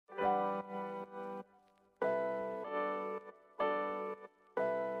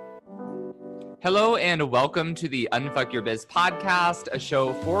Hello and welcome to the Unfuck Your Biz podcast, a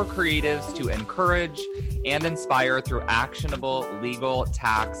show for creatives to encourage and inspire through actionable legal,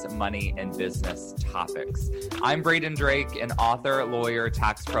 tax, money, and business topics. I'm Braden Drake, an author, lawyer,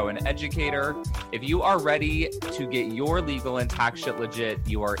 tax pro, and educator. If you are ready to get your legal and tax shit legit,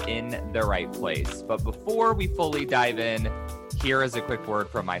 you are in the right place. But before we fully dive in, here is a quick word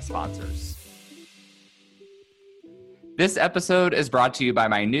from my sponsors. This episode is brought to you by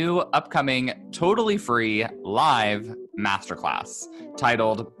my new upcoming totally free live masterclass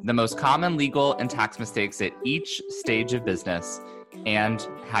titled The Most Common Legal and Tax Mistakes at Each Stage of Business and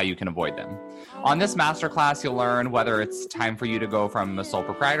How You Can Avoid Them. On this masterclass, you'll learn whether it's time for you to go from a sole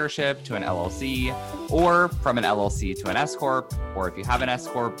proprietorship to an LLC, or from an LLC to an S-Corp, or if you have an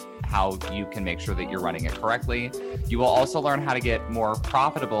S-Corp, how you can make sure that you're running it correctly. You will also learn how to get more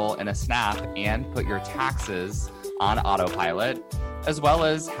profitable in a snap and put your taxes on autopilot, as well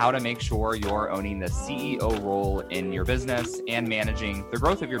as how to make sure you're owning the CEO role in your business and managing the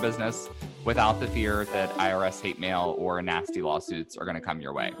growth of your business without the fear that IRS hate mail or nasty lawsuits are going to come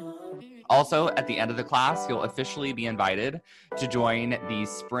your way. Also, at the end of the class, you'll officially be invited to join the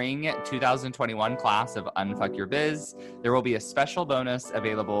spring 2021 class of Unfuck Your Biz. There will be a special bonus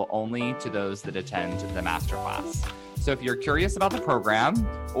available only to those that attend the masterclass. So if you're curious about the program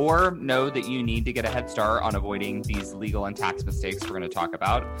or know that you need to get a head start on avoiding these legal and tax mistakes we're going to talk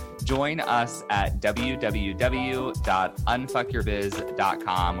about, join us at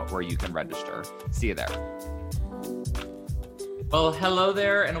www.unfuckyourbiz.com where you can register. See you there. Well, hello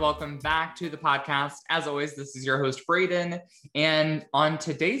there and welcome back to the podcast. As always, this is your host, Braden. And on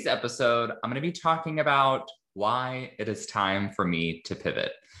today's episode, I'm going to be talking about why it is time for me to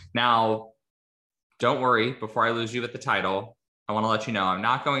pivot. Now, don't worry, before I lose you with the title, I want to let you know I'm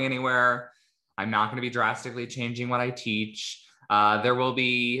not going anywhere. I'm not going to be drastically changing what I teach. There will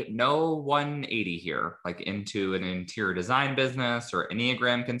be no 180 here, like into an interior design business or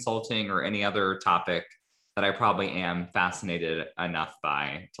Enneagram consulting or any other topic that I probably am fascinated enough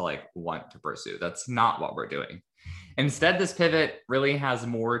by to want to pursue. That's not what we're doing. Instead, this pivot really has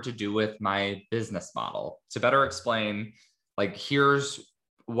more to do with my business model. To better explain, here's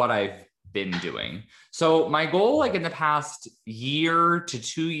what I've been doing. So my goal, in the past year to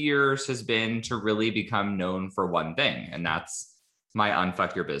 2 years, has been to really become known for one thing, and that's my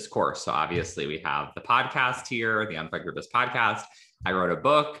Unfuck Your Biz course. So obviously we have the podcast here, the Unfuck Your Biz podcast. I wrote a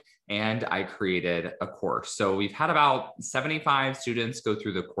book and I created a course. So we've had about 75 students go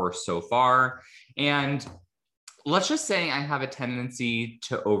through the course so far. And let's just say I have a tendency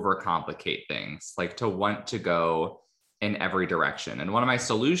to overcomplicate things, to want to go in every direction. And one of my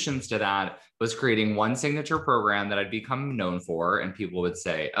solutions to that was creating one signature program that I'd become known for. And people would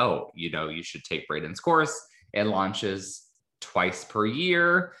say, oh, you should take Braden's course. It launches twice per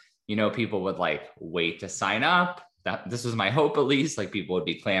year. People would wait to sign up. This was my hope, at least, people would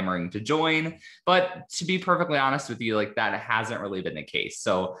be clamoring to join. But to be perfectly honest with you, that hasn't really been the case.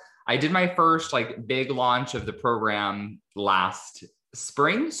 So I did my first big launch of the program last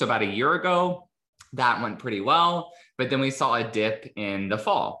spring. So about a year ago. That went pretty well, but then we saw a dip in the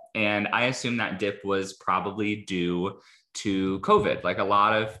fall. And I assume that dip was probably due to COVID. A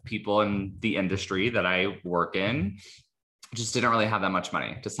lot of people in the industry that I work in just didn't really have that much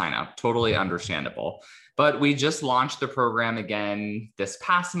money to sign up. Totally understandable. But we just launched the program again this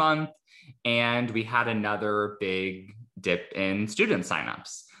past month, and we had another big dip in student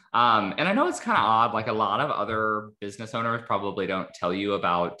signups. And I know it's kind of odd, a lot of other business owners probably don't tell you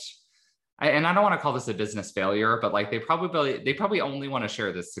about, and I don't want to call this a business failure, but they probably only want to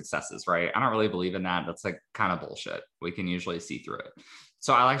share the successes, right? I don't really believe in that. That's kind of bullshit. We can usually see through it.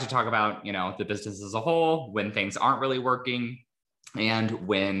 So I like to talk about, the business as a whole, when things aren't really working and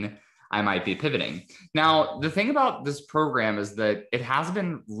when I might be pivoting. Now, the thing about this program is that it has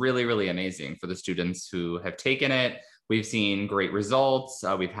been really, really amazing for the students who have taken it. We've seen great results.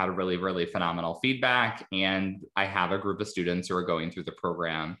 We've had really, really phenomenal feedback. And I have a group of students who are going through the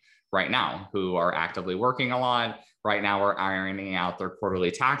program right now who are actively working a lot. Right now, we're ironing out their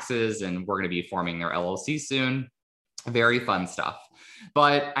quarterly taxes and we're going to be forming their LLC soon. Very fun stuff.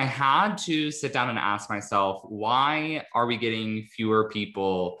 But I had to sit down and ask myself, why are we getting fewer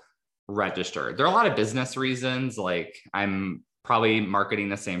people registered? There are a lot of business reasons. I'm probably marketing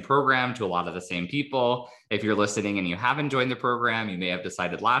the same program to a lot of the same people. If you're listening and you haven't joined the program, you may have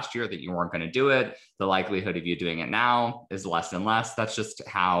decided last year that you weren't going to do it. The likelihood of you doing it now is less and less. That's just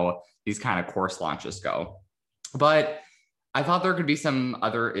how these kind of course launches go. But I thought there could be some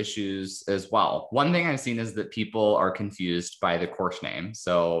other issues as well. One thing I've seen is that people are confused by the course name.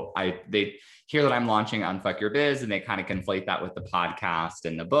 So they hear that I'm launching Unfuck Your Biz and they kind of conflate that with the podcast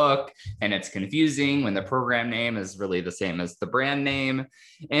and the book. And it's confusing when the program name is really the same as the brand name.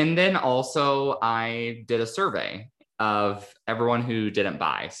 And then also I did a survey of everyone who didn't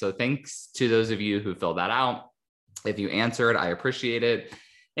buy. So thanks to those of you who filled that out. If you answered, I appreciate it.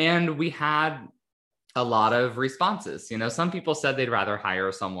 And we had a lot of responses. Some people said they'd rather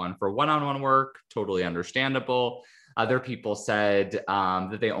hire someone for one-on-one work, totally understandable. Other people said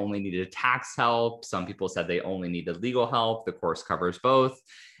that they only needed tax help. Some people said they only needed legal help. The course covers both.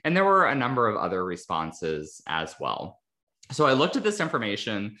 And there were a number of other responses as well. So I looked at this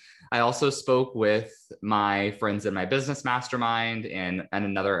information. I also spoke with my friends in my business mastermind and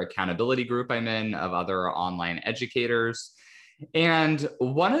another accountability group I'm in of other online educators. And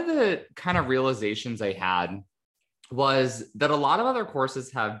one of the kind of realizations I had was that a lot of other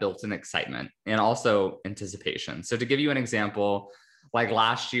courses have built-in excitement and also anticipation. So to give you an example, like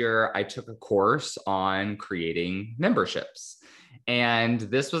last year, I took a course on creating memberships. And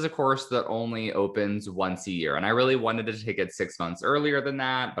this was a course that only opens once a year. And I really wanted to take it 6 months earlier than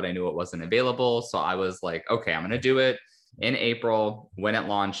that, but I knew it wasn't available. So I was like, okay, I'm going to do it in April. When it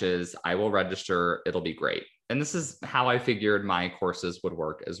launches, I will register. It'll be great. And this is how I figured my courses would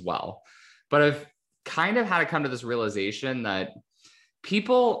work as well. But I've kind of had to come to this realization that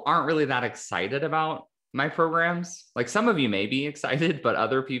people aren't really that excited about my programs. Like some of you may be excited, but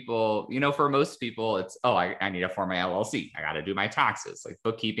other people, for most people, it's, oh, I need to form my LLC. I got to do my taxes, like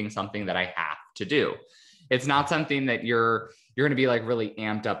bookkeeping, something that I have to do. It's not something that you're going to be like really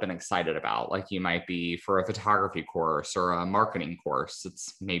amped up and excited about, like you might be for a photography course or a marketing course.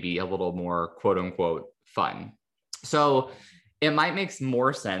 It's maybe a little more quote unquote fun. So it might make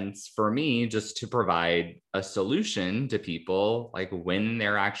more sense for me just to provide a solution to people like when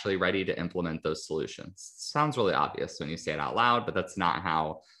they're actually ready to implement those solutions. Sounds really obvious when you say it out loud, but that's not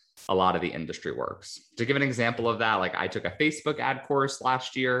how a lot of the industry works. To give an example of that, like I took a Facebook ad course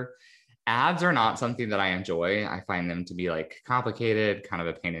last year. Ads are not something that I enjoy. I find them to be like complicated, kind of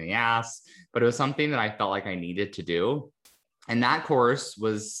a pain in the ass, but it was something that I felt like I needed to do. And that course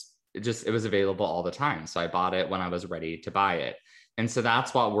was it was available all the time. So I bought it when I was ready to buy it. And so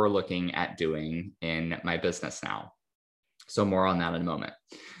that's what we're looking at doing in my business now. So more on that in a moment.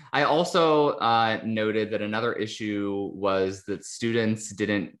 I also noted that another issue was that students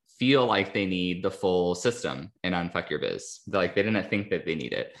didn't feel like they need the full system in Unfuck Your Biz. Like they didn't think that they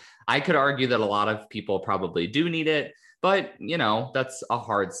need it. I could argue that a lot of people probably do need it, but that's a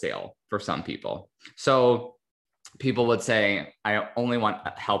hard sale for some people. So people would say, I only want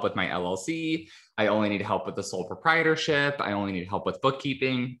help with my LLC. I only need help with the sole proprietorship. I only need help with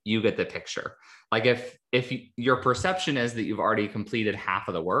bookkeeping. You get the picture. Like if your perception is that you've already completed half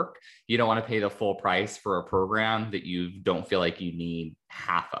of the work, you don't want to pay the full price for a program that you don't feel like you need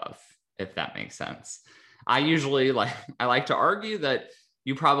half of, if that makes sense. I like to argue that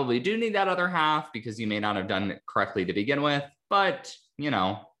you probably do need that other half because you may not have done it correctly to begin with, but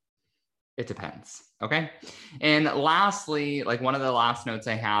it depends. Okay. And lastly, like one of the last notes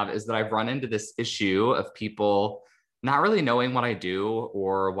I have is that I've run into this issue of people not really knowing what I do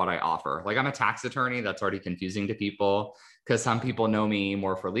or what I offer. Like I'm a tax attorney. That's already confusing to people because some people know me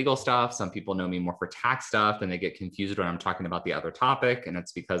more for legal stuff. Some people know me more for tax stuff and they get confused when I'm talking about the other topic. And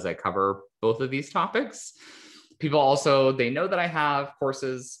it's because I cover both of these topics. People also, they know that I have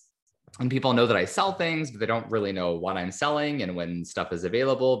courses and people know that I sell things, but they don't really know what I'm selling and when stuff is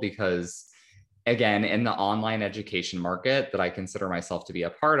available because again, in the online education market that I consider myself to be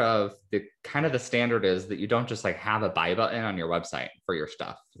a part of, the standard is that you don't just like have a buy button on your website for your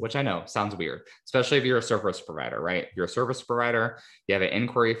stuff, which I know sounds weird, especially if you're a service provider, right? If you're a service provider, you have an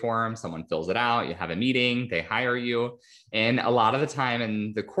inquiry form, someone fills it out, you have a meeting, they hire you. And a lot of the time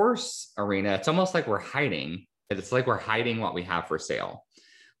in the course arena, it's almost like we're hiding. It's like we're hiding what we have for sale,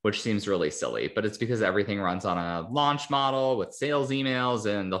 which seems really silly, but it's because everything runs on a launch model with sales emails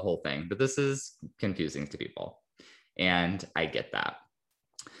and the whole thing. But this is confusing to people. And I get that.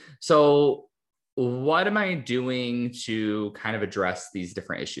 So what am I doing to kind of address these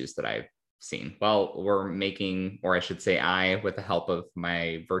different issues that I've seen? Well, we're making, or I should say I, with the help of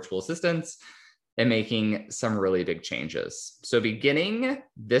my virtual assistants, am making some really big changes. So beginning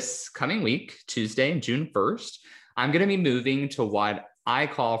this coming week, Tuesday, June 1st, I'm going to be moving to what I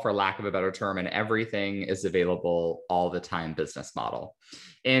call, for lack of a better term, an everything is available all the time business model.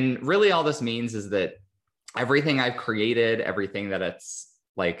 And really all this means is that everything I've created, everything that it's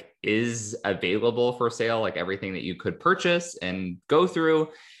like is available for sale, like everything that you could purchase and go through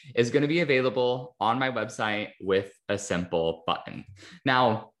is going to be available on my website with a simple button.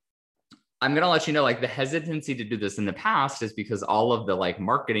 Now, I'm going to let you know, like the hesitancy to do this in the past is because all of the like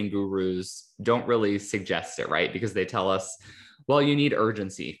marketing gurus don't really suggest it, right? Because they tell us, well, you need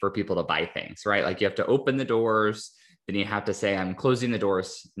urgency for people to buy things, right? Like you have to open the doors, then you have to say, I'm closing the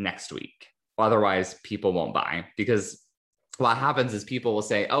doors next week. Otherwise, people won't buy, because what happens is people will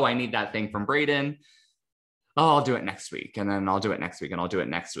say, oh, I need that thing from Braden. Oh, I'll do it next week. And then I'll do it next week and I'll do it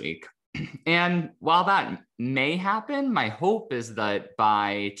next week. And while that may happen, my hope is that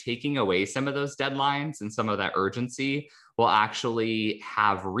by taking away some of those deadlines and some of that urgency, we'll actually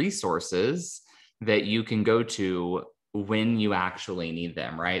have resources that you can go to when you actually need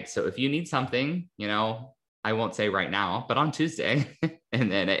them, right? So if you need something, you know, I won't say right now, but on Tuesday,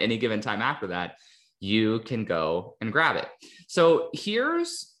 and then at any given time after that, you can go and grab it. So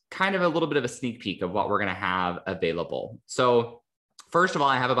here's kind of a little bit of a sneak peek of what we're going to have available. So first of all,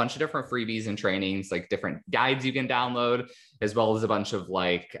 I have a bunch of different freebies and trainings, like different guides you can download, as well as a bunch of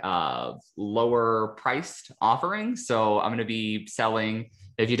like lower priced offerings. So I'm going to be selling,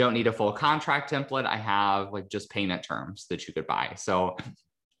 if you don't need a full contract template, I have like just payment terms that you could buy. So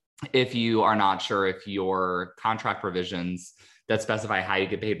if you are not sure if your contract provisions that specify how you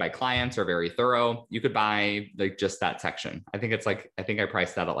get paid by clients are very thorough, you could buy like just that section. I think I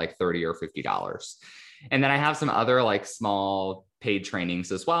priced that at like $30 or $50. And then I have some other like small paid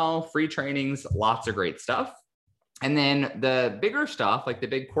trainings as well, free trainings, lots of great stuff. And then the bigger stuff, like the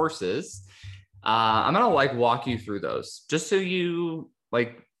big courses, I'm going to like walk you through those just so you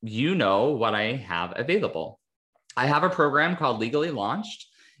know what I have available. I have a program called Legally Launched.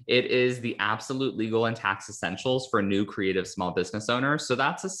 It is the absolute legal and tax essentials for new creative small business owners. So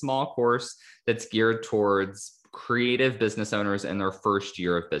that's a small course that's geared towards creative business owners in their first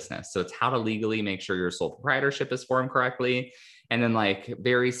year of business. So it's how to legally make sure your sole proprietorship is formed correctly. And then like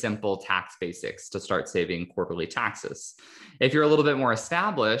very simple tax basics to start saving quarterly taxes. If you're a little bit more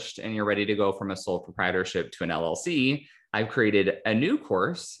established and you're ready to go from a sole proprietorship to an LLC, I've created a new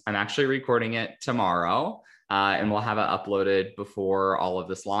course. I'm actually recording it tomorrow. And we'll have it uploaded before all of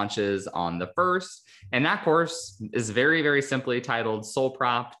this launches on the 1st. And that course is very, very simply titled Sole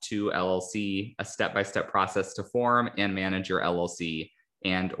Prop to LLC, a step-by-step process to form and manage your LLC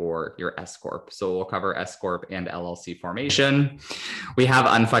and or your S Corp. So we'll cover S Corp and LLC formation. We have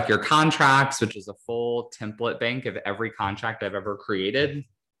Unfuck Your Contracts, which is a full template bank of every contract I've ever created.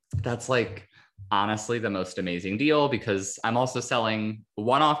 That's like honestly the most amazing deal, because I'm also selling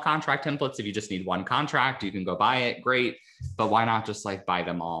one-off contract templates. If you just need one contract, you can go buy it, great, but why not just like buy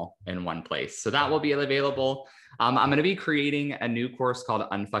them all in one place? So that will be available. I'm going to be creating a new course called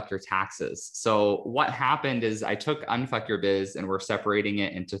Unfuck Your Taxes. So what happened is I took Unfuck Your Biz and we're separating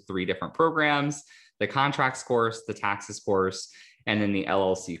it into 3 different programs: the contracts course, the taxes course, and then the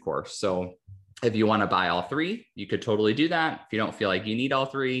LLC course. So if you want to buy all 3, you could totally do that. If you don't feel like you need all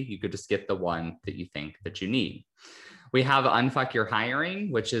 3, you could just get the one that you think that you need. We have Unfuck Your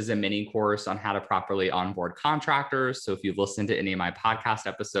Hiring, which is a mini course on how to properly onboard contractors. So if you've listened to any of my podcast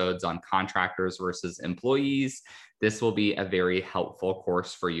episodes on contractors versus employees, this will be a very helpful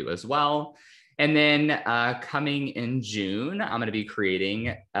course for you as well. And then coming in June, I'm going to be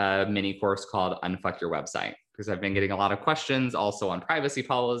creating a mini course called Unfuck Your Website, because I've been getting a lot of questions also on privacy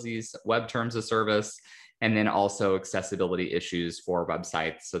policies, web terms of service, and then also accessibility issues for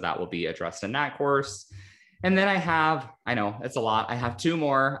websites. So that will be addressed in that course. And then I know it's a lot. I have 2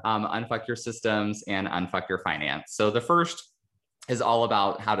 more, Unfuck Your Systems and Unfuck Your Finance. So the first is all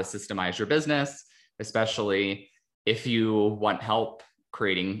about how to systemize your business, especially if you want help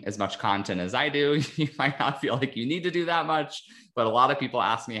creating as much content as I do. You might not feel like you need to do that much, but a lot of people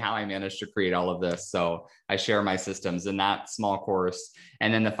ask me how I managed to create all of this. So I share my systems in that small course.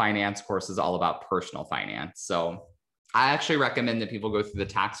 And then the finance course is all about personal finance. So I actually recommend that people go through the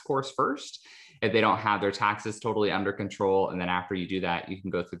tax course first if they don't have their taxes totally under control. And then after you do that, you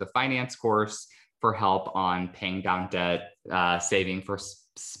can go through the finance course for help on paying down debt, saving for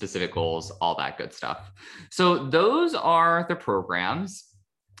specific goals, all that good stuff. So those are the programs.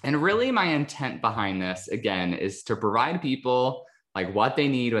 And really my intent behind this, again, is to provide people like what they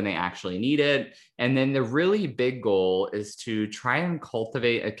need when they actually need it. And then the really big goal is to try and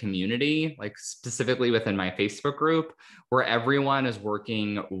cultivate a community, like specifically within my Facebook group, where everyone is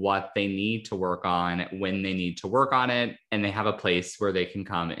working what they need to work on when they need to work on it, and they have a place where they can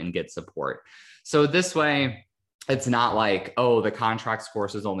come and get support. So this way, it's not like, oh, the contracts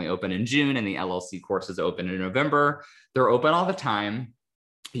course is only open in June and the LLC course is open in November. They're open all the time.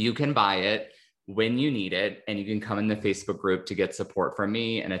 You can buy it. when you need it. And you can come in the Facebook group to get support from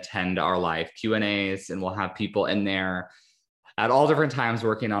me and attend our live Q&As. And we'll have people in there at all different times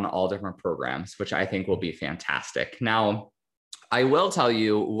working on all different programs, which I think will be fantastic. Now, I will tell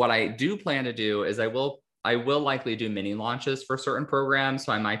you what I do plan to do is I will likely do mini launches for certain programs.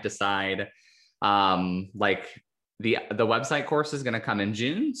 So I might decide like the website course is going to come in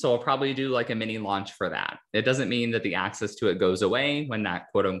June. So I'll probably do like a mini launch for that. It doesn't mean that the access to it goes away when that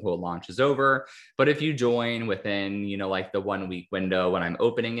quote unquote launch is over. But if you join within, like the 1 week window when I'm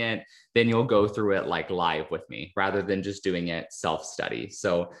opening it, then you'll go through it like live with me rather than just doing it self-study.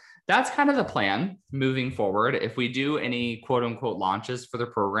 So that's kind of the plan moving forward. If we do any quote unquote launches for the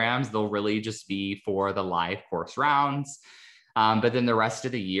programs, they'll really just be for the live course rounds. But then the rest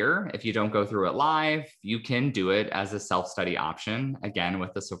of the year, if you don't go through it live, you can do it as a self-study option, again,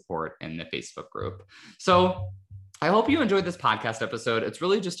 with the support in the Facebook group. So I hope you enjoyed this podcast episode. It's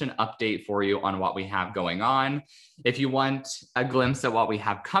really just an update for you on what we have going on. If you want a glimpse at what we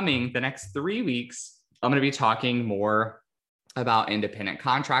have coming the next 3 weeks, I'm going to be talking more about independent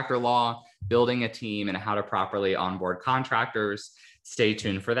contractor law, building a team, and how to properly onboard contractors. Stay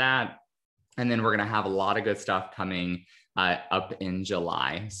tuned for that. And then we're going to have a lot of good stuff coming up in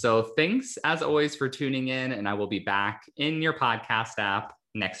July. So thanks as always for tuning in, and I will be back in your podcast app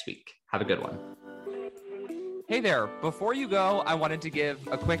next week. Have a good one. Hey there, before you go, I wanted to give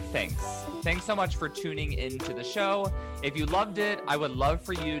a quick thanks. Thanks so much for tuning into the show. If you loved it, I would love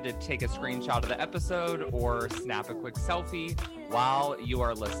for you to take a screenshot of the episode or snap a quick selfie while you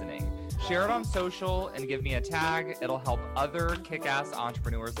are listening. Share it on social and give me a tag. It'll help other kick-ass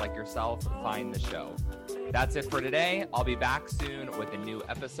entrepreneurs like yourself find the show. That's it for today. I'll be back soon with a new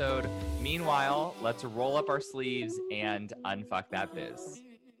episode. Meanwhile, let's roll up our sleeves and unfuck that biz.